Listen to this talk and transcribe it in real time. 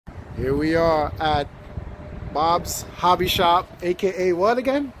Here we are at Bob's Hobby Shop, aka what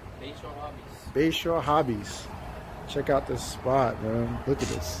again? Bayshore Hobbies. Bayshore Hobbies. Check out this spot, man. Look at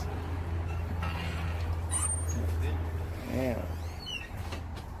this. Damn.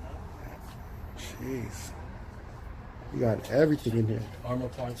 Jeez. You got everything in here. Armor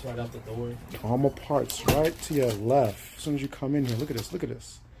parts right out the door. Armor parts right to your left. As soon as you come in here, look at this. Look at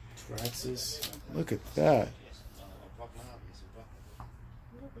this. Traxxas. Look at that.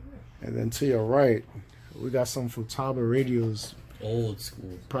 And then to your right, we got some Futaba radios. Old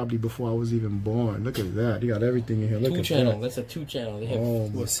school. Probably before I was even born. Look at that. You got everything in here. Look at channel. that. That's a 2-channel. They have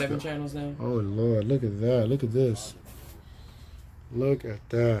what, 7 channels now? Oh Lord, look at that. Look at this. Look at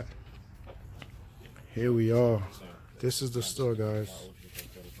that. Here we are. This is the store, guys.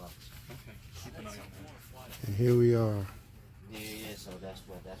 And here we are. Yeah, so that's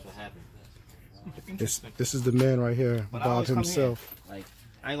what happened. This is the man right here, Bob himself. Like,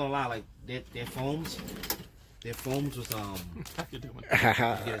 I ain't gonna lie, like their phones was How you doing? you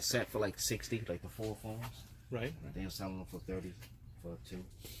get a set for like 60, like the 4 phones. Right. They were selling them for 30 for 2. You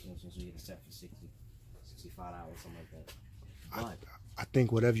know, so you get a set for 60, $65, something like that. But I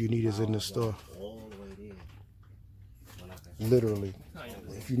think whatever you need is in the store. all the way there. Literally.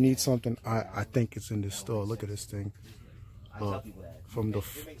 If you need something, I think it's in this store. Look at this thing. Look, from the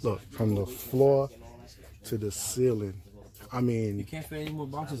floor to the ceiling. I mean, You can't fit any more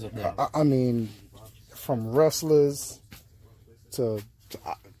boxes up there. I mean, from wrestlers to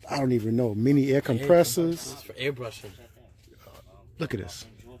I don't even know, mini air compressors. For airbrushing. Look at this.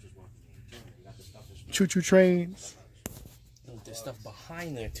 Choo-choo trains. There's stuff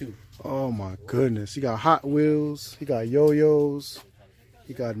behind there too. Oh my goodness. You got Hot Wheels. You got yo-yos.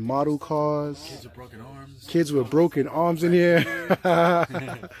 You got model cars. Kids with broken arms. Kids with broken arms in here.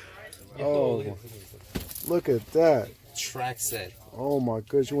 Oh, look at that. Track set. Oh my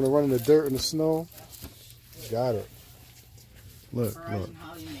goodness. You want to run in the dirt and the snow? Got it. Look, look.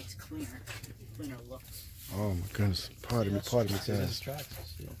 Hobby makes cleaner looks. Oh my goodness. Pardon me, guys.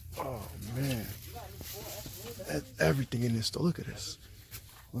 Oh man. Everything in this store. Look at this.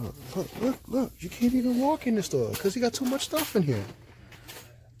 Look. You can't even walk in the store because you got too much stuff in here.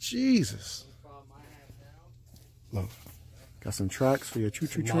 Jesus. Look. Got some tracks for your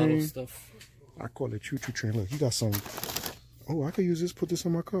choo-choo train. Stuff. I call it choo-choo train. Look, you got some. Oh, I could use this, put this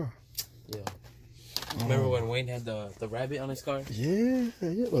in my car. Yeah. Remember when Wayne had the rabbit on his car? Yeah.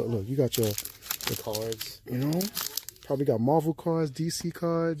 Look, you got the cards. You know, probably got Marvel cards, DC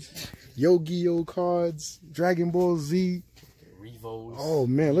cards, Yu-Gi-Oh cards, Dragon Ball Z. Revos. Oh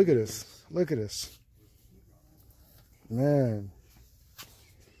man, look at this. Look at this. Man.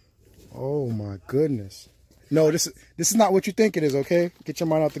 Oh my goodness. No, this is not what you think it is, okay? Get your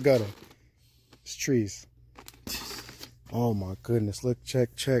mind out the gutter. It's trees. Oh my goodness. Look, check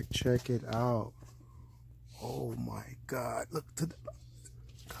it out. Oh my God. Look to the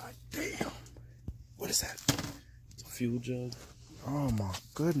God damn. What is that? It's a fuel jug. Oh my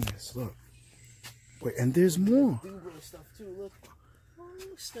goodness. Look. Wait, and there's more. Stuff too. Look. Oh,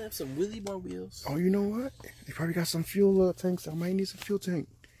 snap some Willy bar wheels. Oh, you know what? They probably got some fuel tanks. I might need some fuel tank.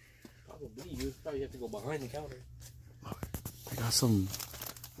 Probably. You probably have to go behind the counter. Look, they got some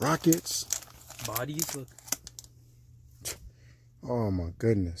rockets. Bodies. Look. Oh my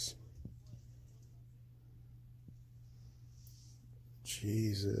goodness.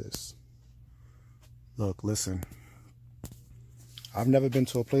 Jesus. Look, listen. I've never been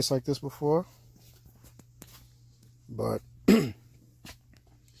to a place like this before. But I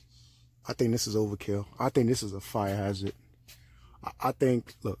think this is overkill. I think this is a fire hazard. I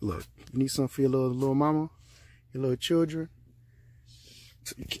think, look, you need something for your little mama, your little children.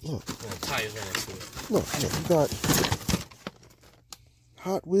 Look. Tires right next to it. Look, you got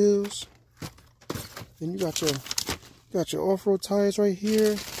Hot Wheels. Then you got your off-road tires right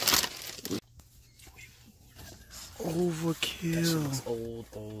here. Overkill. Old.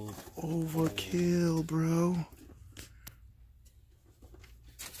 Overkill, bro.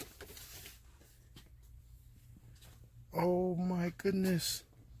 Oh my goodness.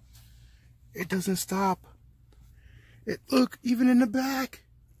 It doesn't stop. Look, even in the back.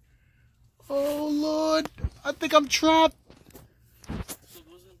 Oh Lord, I think I'm trapped.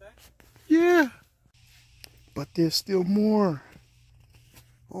 Yeah. But there's still more.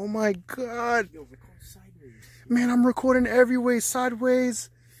 Oh my God. Yo, record sideways. Man, I'm recording every way, sideways.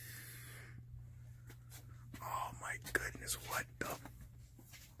 Oh my goodness, what the?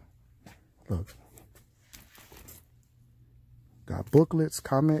 Look. Got booklets,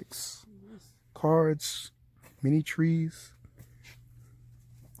 comics, cards, mini trees.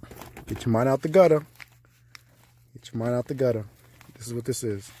 Get your mind out the gutter. Get your mind out the gutter. This is what this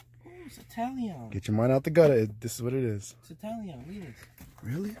is. Oh, It's Italian. Get your mind out the gutter. This is what it is. It's Italian. Look at this.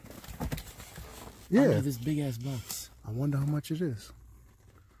 Really? Yeah. Yeah. This big ass box. I wonder how much it is.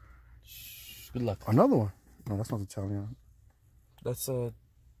 Good luck. Another one. No, that's not Italian. That's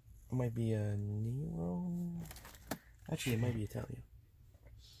might be a Nero. Actually, it might be Italian.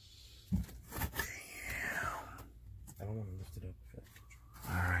 Damn. I don't want to lift it up.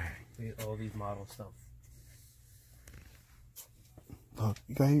 Alright. Look at all these model stuff. Look,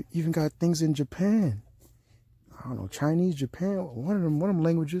 you even got things in Japan. I don't know, Chinese, Japan, one of them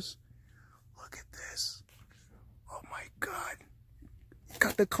languages. Look at this. Oh my God. You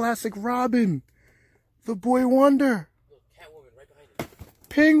got the classic Robin. The Boy Wonder. Look, Catwoman right behind it.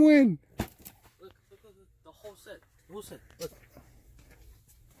 Penguin. Look, the whole set. The whole set. Look.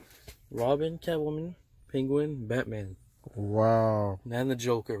 Robin, Catwoman, Penguin, Batman. Wow. And the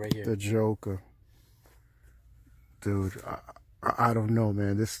Joker right here. The Joker. Dude, I don't know,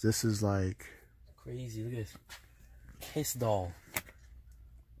 man. This is like Crazy. Look at this. His doll.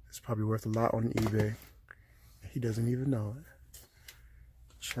 it's probably worth a lot on eBay. He doesn't even know it.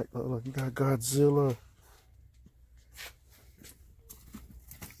 Check, look, you got Godzilla.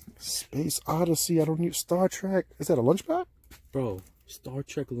 Space Odyssey. I don't need Star Trek. Is that a lunchbox? Bro, Star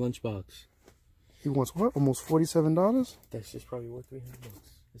Trek lunchbox. He wants what? Almost $47? That's just probably worth $300.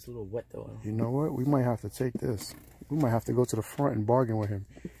 It's a little wet though. You know what? We might have to take this. We might have to go to the front and bargain with him.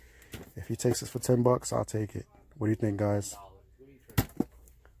 If he takes us for $10, I'll take it. What do you think, guys?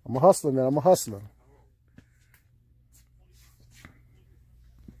 I'm a hustler, man. I'm a hustler.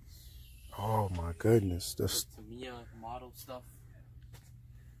 Oh my goodness. This. Tamiya model stuff.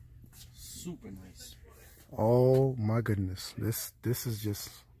 Super nice. Oh my goodness. This is just.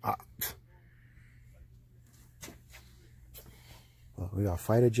 We got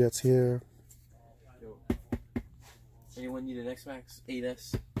fighter jets here. Yo. Anyone need an X-Max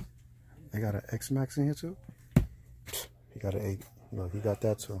 8S? They got an X-Max in here too? He got an 8. Look, he got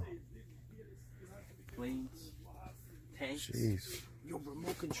that too. Planes. Tanks. Jeez. Yo,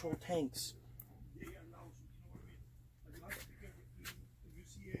 remote control tanks.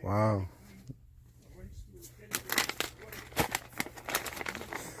 Wow.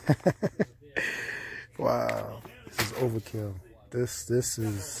 Wow. This is overkill. This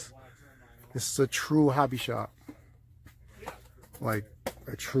is a true hobby shop. Like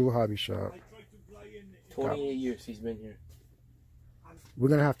a true hobby shop. 28 years he's been here. We're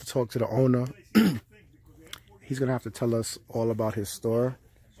gonna have to talk to the owner. He's gonna have to tell us all about his store,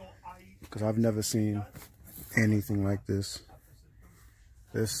 because I've never seen anything like this.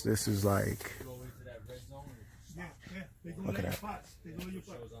 This is like, look at that.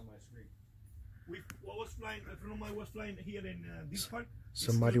 What was flying? A friend of mine was flying here in this park.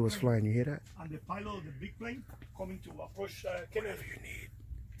 Somebody was flying. You hear that? And the pilot of the big plane coming to approach Kennedy. Whatever you need.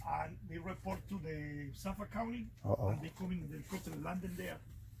 And they report to the Suffolk County. And they come in the helicopter landing there.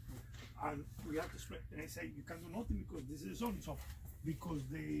 And we have to explain. And I say you can't do nothing because this is on. So because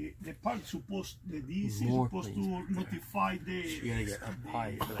the park supposed, the DEC is supposed to notify the. You gotta get up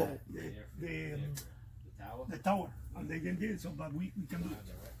high for that. The tower. And they didn't do it, so but we can do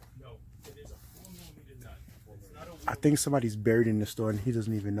it. I think somebody's buried in the store and he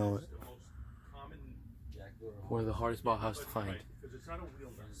doesn't even know it. One of the hardest ball houses to find. Look at that.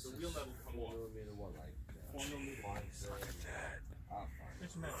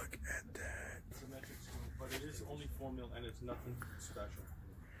 Look at that. But it is only 4 mil and it's nothing special.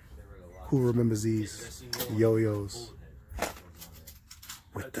 Who remembers these yo-yos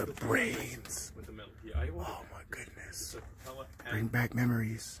with the brains? With the metal. Yeah, I ordered Oh my goodness. Capella Bring and back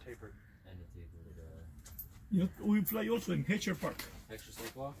memories. tapered. You know, we fly also in Hatcher Park. Extra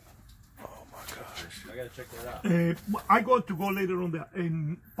sleep off? Oh my gosh. I gotta check that out. I got to go later on there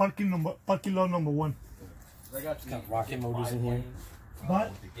in parking lot number 1. I got rocket motors in here.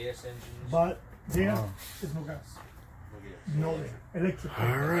 But The gas engines. there is no gas. No electric.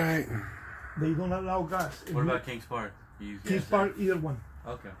 All right. They don't allow gas. What about Kings Park? You use Kings gas Park, either one.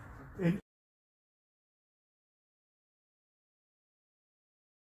 there? Okay.